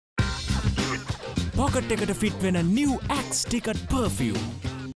pocket එකට fit වෙන new Axe ticket perfume.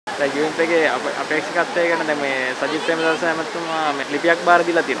 දැන් UMP එකේ අපේක්ෂකත්වය ගැන දැන් මේ සජිත් ප්‍රේමදාස මහත්මයා ලිපියක් බාර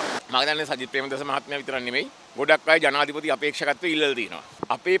දීලා තියෙනවා. මම දන්නේ සජිත් ප්‍රේමදාස මහත්මයා විතරක් නෙමෙයි ගොඩක් අය ජනාධිපති අපේක්ෂකත්වය ඉල්ලලා තියෙනවා.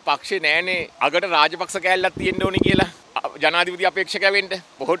 අපේ පක්ෂේ නෑනේ අගට රාජපක්ෂ කෑල්ලක් තියෙන්න ඕනි කියලා. ජනාධිපති අපේක්ෂකයා වෙන්න.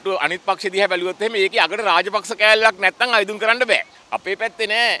 පොහොට්ටු අනිත් පක්ෂේ දිහා බැලුවොත් එහෙම ඒකේ අගට රාජපක්ෂ කෑල්ලක් නැත්තම් අයදුම් කරන්න බෑ. අපේ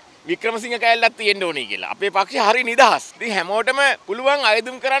පැත්තේ නෑ වික්‍රමසිංහ කෑල්ලක් තියෙන්න ඕනි කියලා. අපේ පක්ෂේ හරි නිදහස්. ඉතින් හැමෝටම පුළුවන්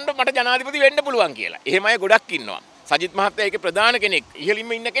අයදුම් කරන්න මට ජනාධිපති වෙන්න පුළුවන් කියලා. එහෙම අය ගොඩක් ඉන්නවා. සජිත් මහත්තයා ඒකේ ප්‍රධාන කෙනෙක්,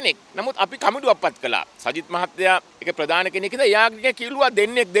 ඉහළින්ම ඉන්න කෙනෙක්. නමුත් අපි කමිටුවක්පත් කළා. සජිත් මහත්තයා ඒකේ ප්‍රධාන කෙනෙක් ඉඳලා එයාගේ කිව්වා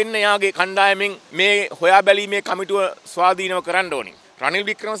දෙන්න එයාගේ කණ්ඩායමෙන් මේ හොයා බැලීමේ කමිටුව ස්වාධීනව කරන්න ඕනි. රනිල්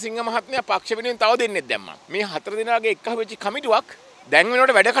වික්‍රමසිංහ මහත්මයා පක්ෂ වෙනුවෙන් තව දෙන්නෙක් දැම්මා. මේ 4 දෙනාගේ එක්ක වෙච්ච කමිටුවක් දැන්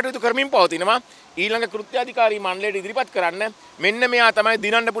වෙනකොට වැඩ කටයුතු කරමින් පවතිනවා. ඊළඟ කෘත්‍යාධිකාරී මණ්ඩලයට ඉදිරිපත් කරන්න මෙන්න මෙයා තමයි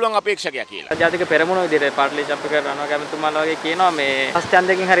දිනන්න පුළුවන් අපේක්ෂකයා කියලා. ජාතික පෙරමුණ විදිහට පාර්ලි චම්පක රණවා කැමතුමාලා වගේ කියනවා මේ රහස්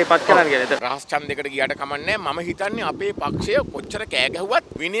ඡන්දයෙන් හරි පත් කරන්න කියලා. රහස් ඡන්දයකට ගියාට කමන්නේ මම හිතන්නේ අපේ පක්ෂය කොච්චර කෑ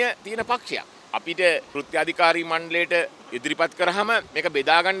ගැහුවත් විනය තියෙන පක්ෂයක්. අපිට කෘත්‍යාධිකාරී මණ්ඩලයට ඉදිරිපත් කරාම මේක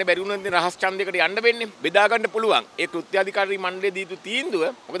බෙදා ගන්න බැරි වුණොත් රහස් ඡන්දයකට යන්න වෙන්නේ. බෙදා ගන්න පුළුවන්. ඒ කෘත්‍යාධිකාරී මණ්ඩලයේ දීතු තීන්දුව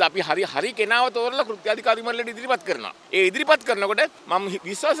මොකද අපි හරි කෙනාව තෝරලා කෘත්‍යාධිකාරී මණ්ඩලයට ඉදිරිපත් කරනවා. ඒ ඉදිරිපත් කරනකොට මම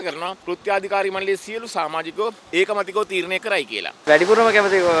විශ්වාස කරනවා කෘත්‍යාධිකාරී මණ්ඩලයේ සියලු සමාජිකයෝ ඒකමතිකව තීරණය කරයි කියලා. වැඩිපුරම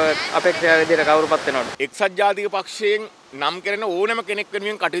කැමති අපේක්ෂා විදිහට කවුරුපත් වෙනවද? එක්සත් ජාතික පක්ෂයෙන් නම් කරන ඕනම කෙනෙක්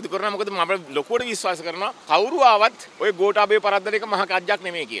වෙනුවෙන් කටයුතු කරනවා. මොකද මම ලොකුවට විශ්වාස කරනවා කවුරු ආවත් ඔය ගෝඨාභය පරද්දන එක මහා කජ්ජක්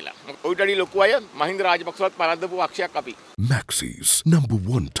නෙමෙයි කියලා. ඔයිට වඩා ලොකු අය මහින්ද රාජපක්ෂවත් පරද්දපු පක්ෂයක් අපි. Maxis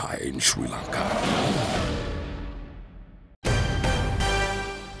 #1 tie in Sri Lanka.